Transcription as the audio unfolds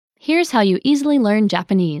Here's how you easily learn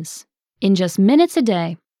Japanese in just minutes a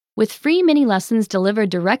day, with free mini lessons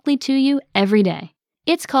delivered directly to you every day.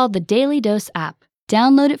 It's called the Daily Dose app.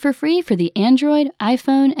 Download it for free for the Android,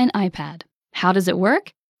 iPhone, and iPad. How does it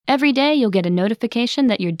work? Every day you'll get a notification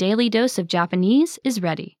that your daily dose of Japanese is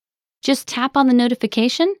ready. Just tap on the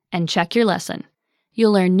notification and check your lesson.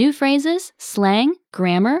 You'll learn new phrases, slang,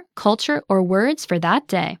 grammar, culture, or words for that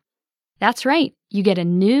day. That's right, you get a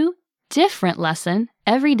new, different lesson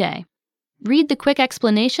every day. Read the quick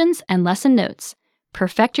explanations and lesson notes.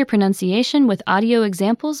 Perfect your pronunciation with audio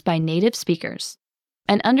examples by native speakers.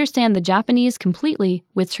 And understand the Japanese completely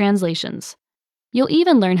with translations. You'll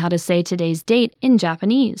even learn how to say today's date in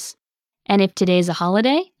Japanese. And if today's a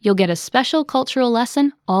holiday, you'll get a special cultural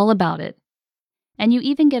lesson all about it. And you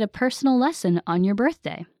even get a personal lesson on your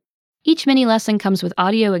birthday. Each mini lesson comes with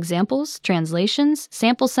audio examples, translations,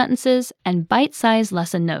 sample sentences, and bite-sized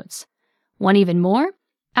lesson notes. Want even more?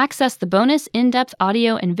 Access the bonus in-depth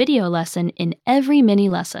audio and video lesson in every mini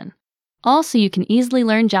lesson. All so you can easily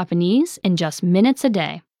learn Japanese in just minutes a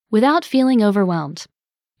day without feeling overwhelmed.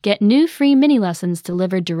 Get new free mini lessons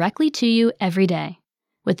delivered directly to you every day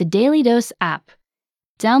with the Daily Dose app.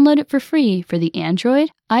 Download it for free for the Android,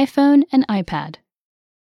 iPhone, and iPad.